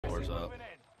Doors up.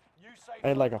 I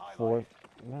had like a fourth.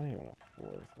 Not even a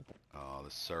fourth. Oh,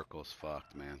 the circle's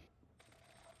fucked, man.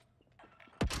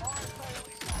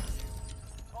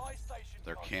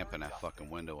 They're camping that fucking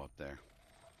window up there.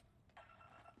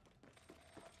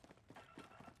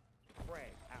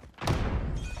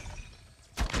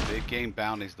 Big Game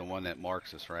Bounty's the one that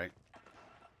marks us, right?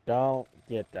 Don't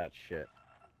get that shit.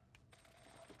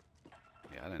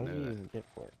 Yeah, I didn't What do know you that. even get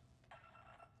for it?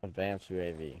 Advanced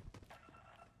UAV.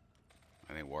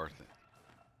 It ain't worth it.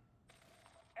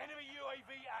 Enemy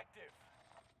UAV active.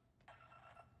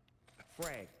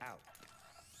 Frag out.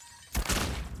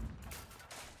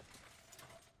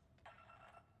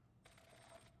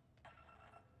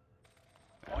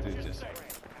 That dude just,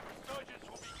 Resurgence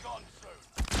will be gone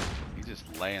soon. he's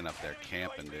just laying up there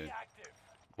camping, UAV dude. active.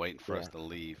 Waiting for us to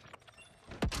leave.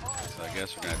 So I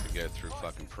guess we're gonna have to go through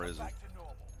fucking prison. Back to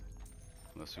normal.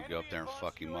 Unless we go up there and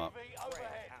fuck him up. UAV overhead.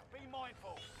 Be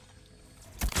mindful.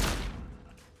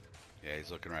 Yeah,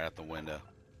 he's looking right out the window.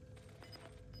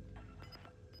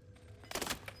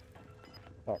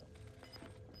 Oh.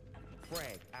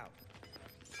 Frag out.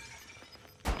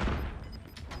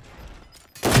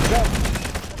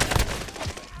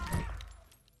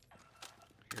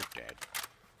 You're dead.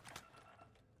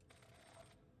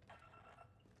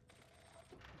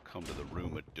 Come to the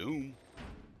room of doom.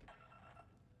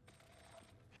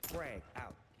 Frag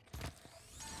out.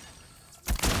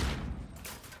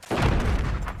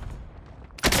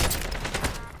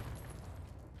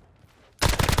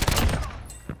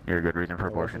 You're a good reason for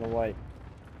abortion. White.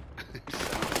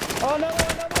 Oh no!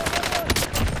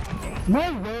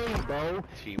 No way, bro.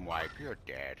 Team wipe, you're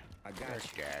dead. I got You're you.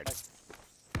 dead.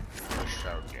 You're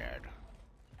so dead.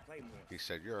 Claymore. He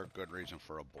said you're a good reason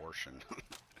for abortion.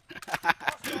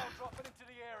 Hostile dropping into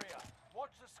the area.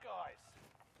 Watch the skies.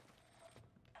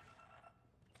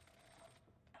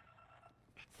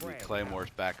 The Claymore's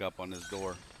back up on his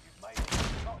door. You've made it to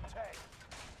the top 10.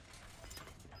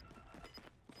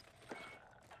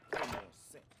 Claymore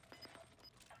set.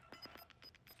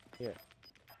 Here.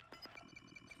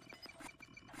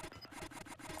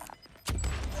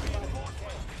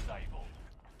 Reinforcements disabled.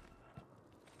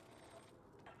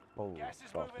 Holy Gas is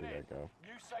fuck, moving where'd in. that go?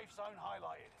 New safe zone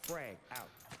highlighted. Frag out.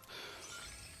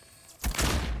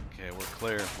 Okay, we're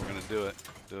clear. We're gonna do it.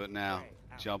 Do it now.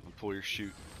 Jump and pull your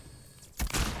chute.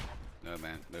 No,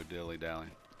 man. No dilly-dally.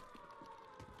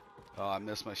 Oh, I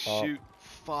missed my chute.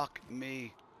 Fuck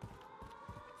me.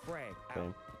 Frag Same.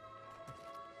 out.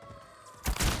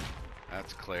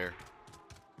 That's clear.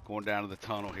 Going down to the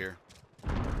tunnel here.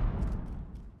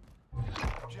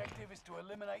 Objective is to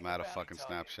eliminate I'm out the of fucking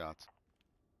bounty target. snapshots.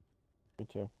 Me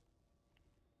too.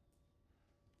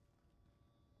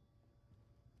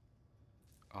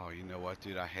 Oh, you know what,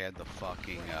 dude? I had the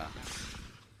fucking,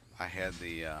 I had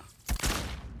the,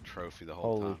 trophy the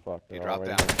whole Holy time. fuck. You they're drop all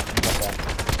down. right here. Drop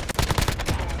down.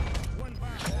 One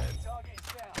bar. Target is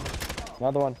down.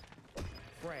 Another one.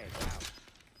 Frag out.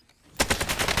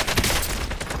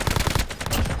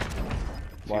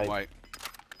 Team White. white.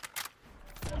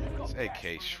 This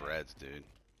AK shreds, dude.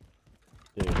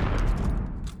 Dude.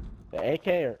 The AK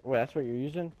or wait, that's what you're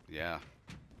using? Yeah.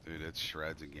 Dude, it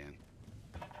shreds again.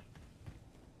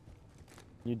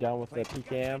 You done with the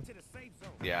PKM? To the safe zone.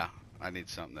 Yeah. I need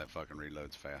something that fucking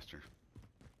reloads faster.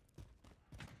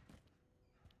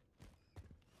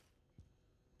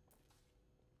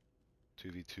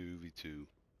 Two v two v2.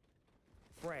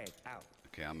 Frag out.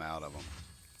 Okay, I'm out of them.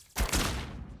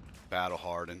 Battle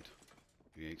hardened.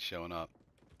 He ain't showing up.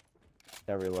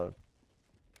 Yeah, reload.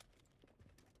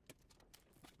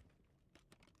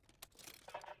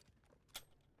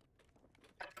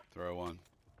 Throw one.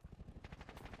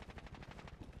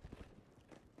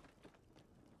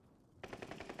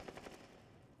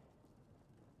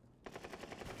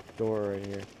 Door right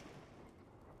here.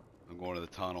 I'm going to the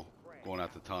tunnel. Going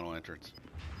out the tunnel entrance.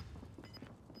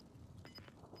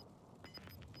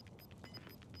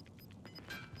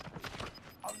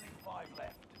 Only 5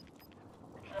 left.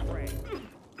 Frag.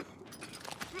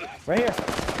 Right here.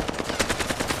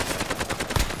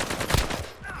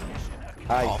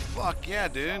 Hi. Oh, fuck yeah,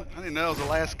 dude. I didn't know that was the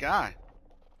last guy.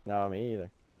 No, me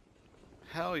either.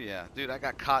 Hell yeah. Dude, I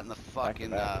got caught in the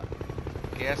fucking back.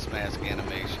 gas mask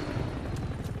animation.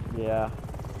 Yeah.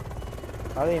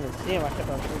 I didn't even see him. I kept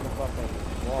on shooting the fucking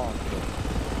wall.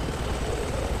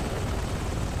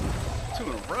 2 in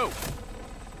a row.